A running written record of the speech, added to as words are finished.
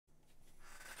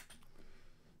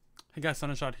Hey guys,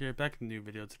 Sunshot here, back in a new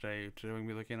video today. Today we're going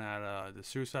to be looking at the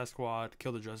Suicide Squad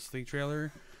Kill the Justice League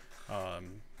trailer.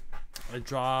 It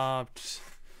dropped,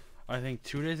 I think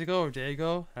 2 days ago or a day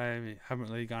ago. I haven't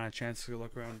really gotten a chance to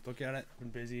look around, look at it.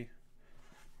 Been busy,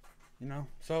 you know.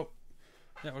 So,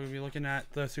 yeah, we're going to be looking at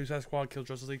the Suicide Squad Kill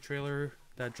Justice League trailer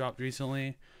that dropped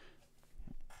recently.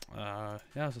 Yeah,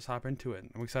 let's just hop into it.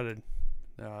 I'm excited.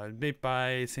 Made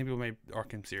by same people made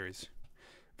Arkham series.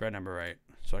 If I remember right.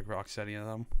 So like Rocksteady and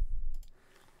them.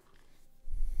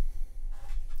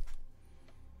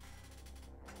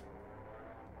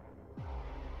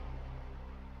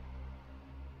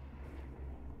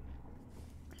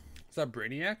 Is that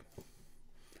Brainiac?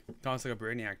 Sounds like a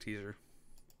Brainiac teaser.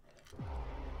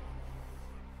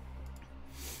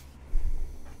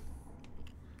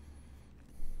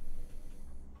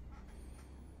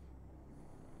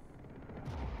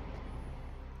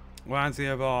 Well, honestly,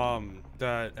 have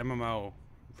the MMO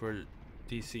for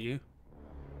DC.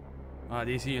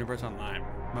 DC Universe Online.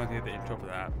 I'm gonna get the intro for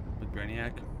that with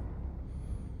Brainiac.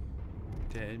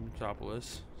 Okay,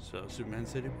 Metropolis. So Superman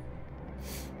City.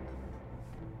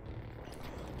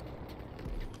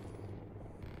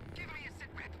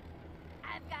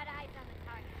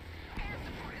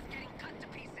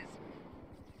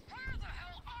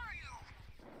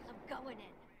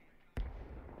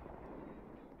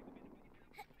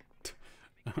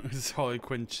 This is Harley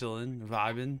Quinn chilling,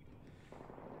 vibing.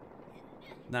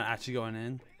 Not actually going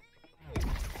in.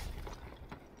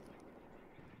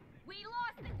 We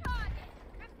lost the target.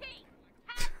 Repeat.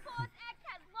 Task Force X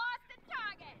has lost the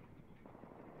target.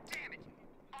 Damn it.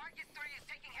 Argus 3 is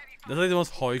taking heavy fire. That's like the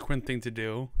most Harley Quinn thing to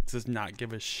do. It's just not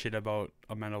give a shit about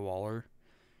Amanda Waller.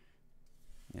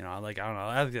 You know, like, I don't know.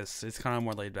 I guess it's kind of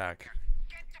more laid back.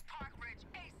 Get to Park Ridge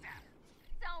ASAP.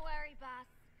 Don't worry, boss.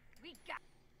 We got.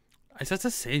 Is that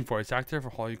the same voice actor for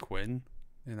Harley Quinn?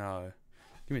 And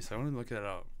give me a second. I want to look that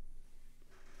up.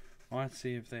 I want to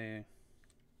see if they.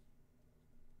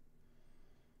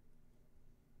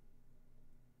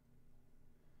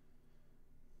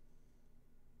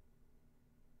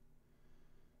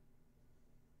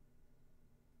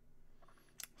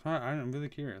 I'm really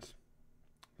curious.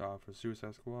 For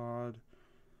Suicide Squad.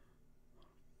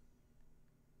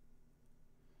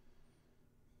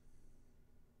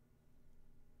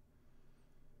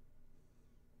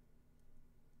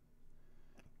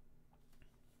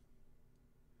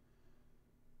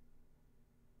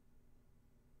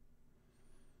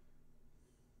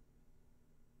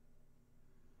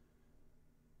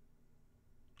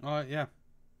 Yeah.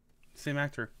 Same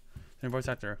actor. Same voice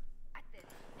actor.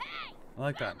 Hey! I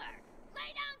like that. Boomer!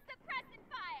 Lay down suppressant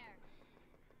fire!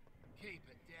 Keep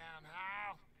it down,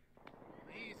 Hal.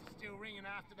 The ears are still ringing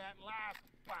after that last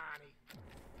Barney.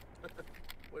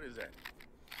 What is that?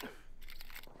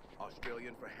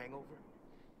 Australian for hangover?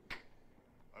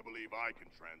 I believe I can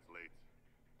translate.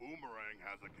 Boomerang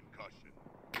has a concussion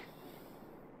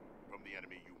from the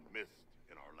enemy you missed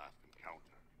in our last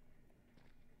encounter.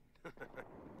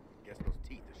 Guess those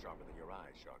teeth are sharper than your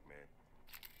eyes, Sharkman.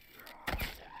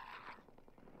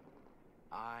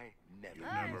 I never You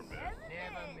never miss.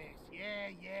 Never miss.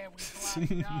 Yeah, we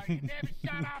bloody know. You never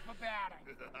shut up about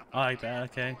it. I like that.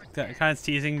 Okay. Kind of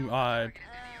teasing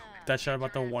that shit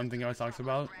about the one thing I was talking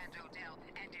about. Grand Hotel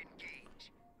and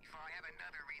engage before I have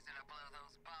another reason to blow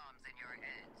those bombs in your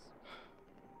heads.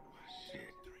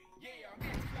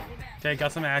 Okay,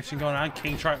 got some action going on.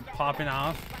 King Shark popping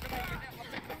off.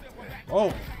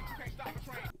 Oh.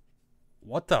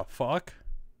 What the fuck?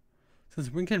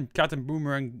 Since when can Captain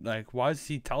Boomerang, like, why is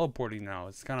he teleporting now?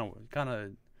 It's kind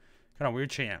of weird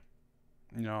chant.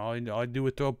 You know, all I do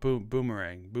is throw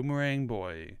Boomerang. Boomerang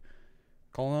boy.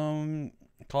 Call him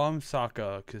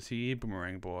Sokka, cause he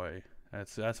Boomerang boy.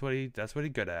 That's what he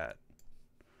good at.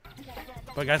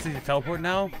 But I guess he can teleport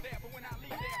now.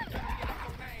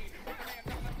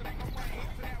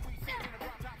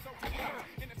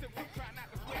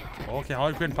 Okay,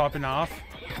 Harley Quinn popping off.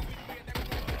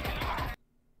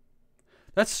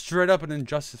 That's straight up an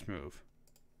Injustice move.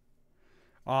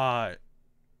 I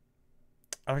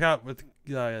forgot what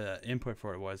the input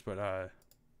for it was, but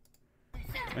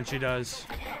when she does,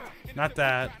 not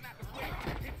that,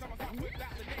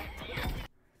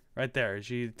 right there,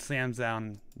 she slams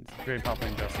down. It's very popular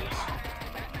Injustice.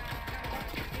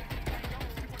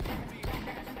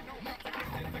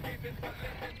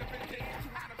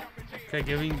 Okay,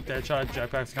 giving Deadshot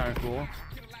jetpack's kind of cool.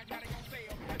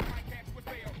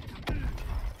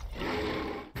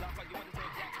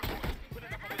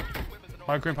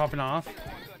 Harley Quinn popping off.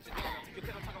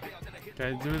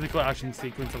 Okay, it's a really cool action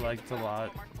sequence. I liked a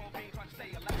lot.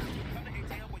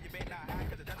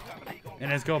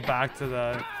 And let's go back to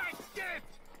the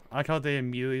I like how they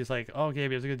immediately is like, oh, okay,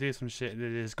 we're gonna do some shit, and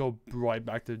they just go right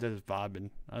back to this vibe, and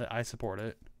I support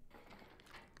it.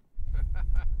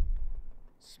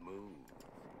 Smooth.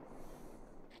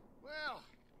 Well,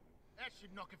 that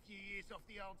should knock a few years off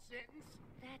the old sentence.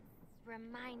 That's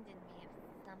reminded me of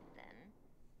something.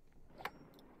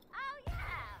 Oh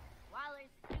yeah!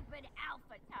 Waller's stupid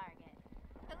alpha target.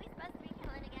 Who are we supposed to be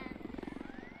killing again?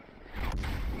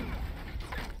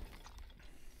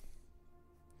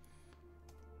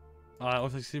 It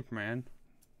looks like Superman.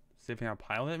 Saving a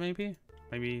pilot, maybe?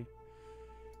 Maybe.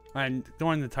 And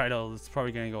knowing the title, it's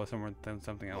probably gonna go somewhere than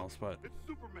something else, but. It's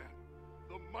Superman.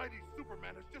 The mighty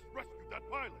Superman has just rescued that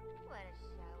pilot. What a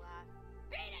show off.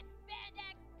 Beat it,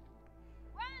 Spandex!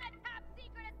 We're on a top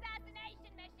secret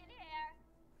assassination mission here.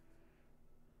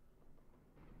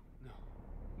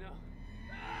 No.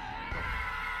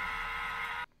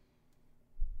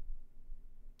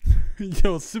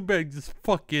 Yo, Superman just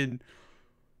fucking.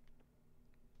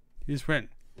 He just went.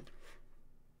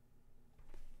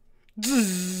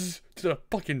 Zzz, to the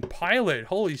fucking pilot.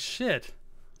 Holy shit.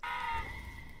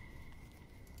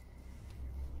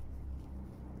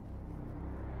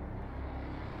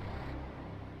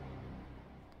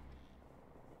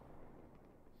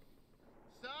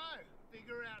 So,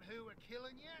 figure out who we're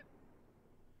killing yet?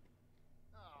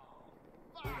 Oh,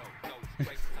 fuck.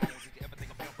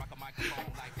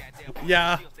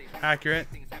 Yeah, accurate.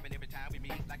 You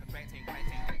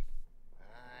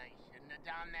shouldn't have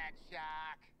done that,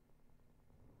 Shark.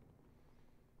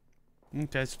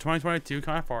 Okay, so 2022,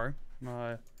 kind of far.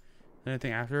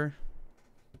 Anything after?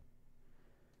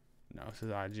 No, this is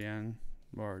IGN.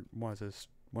 Or what is this?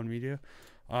 One Media.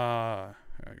 I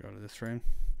go to this frame.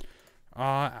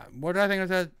 What did I think of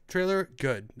that trailer?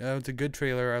 Good. It's a good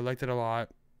trailer. I liked it a lot.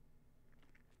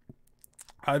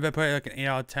 I'd put it like an 8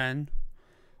 out of 10.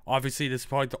 Obviously, this is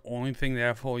probably the only thing they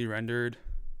have fully rendered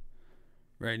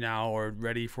right now or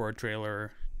ready for a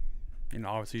trailer. You know,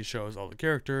 obviously it shows all the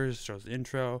characters, shows the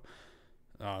intro.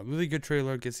 Really good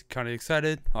trailer, gets kind of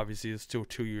excited. Obviously, it's still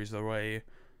 2 years away,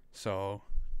 so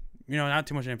you know, not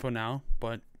too much info now,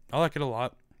 but I like it a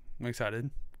lot. I'm excited.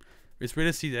 It's weird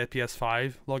to see the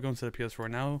PS5 logo instead of PS4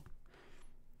 now,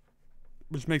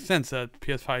 which makes sense that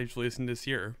PS5 is releasing this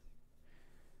year.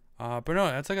 But no,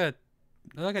 that's like an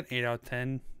 8 out of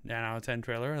 10, 9 out of 10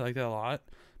 trailer. I like that a lot.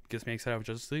 Gets me excited for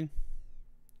Justice League.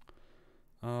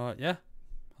 Yeah,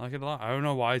 I like it a lot. I don't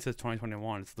know why it says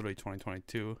 2021. It's literally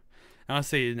 2022. I want to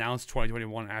say it announced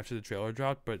 2021 after the trailer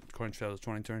dropped, but according to the trailer, it's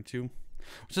 2022,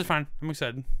 which is fine. I'm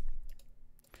excited.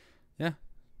 Yeah,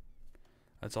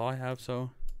 that's all I have.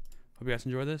 So, hope you guys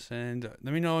enjoy this, and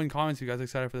let me know in comments if you guys are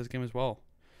excited for this game as well.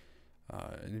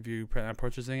 And if you plan on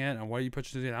purchasing it, and what are you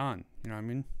purchasing it on? You know what I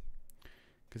mean?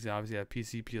 Because you obviously have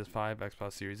PC, PS5,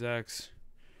 Xbox Series X,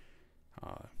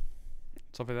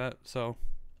 stuff like that. So,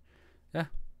 yeah,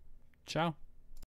 ciao.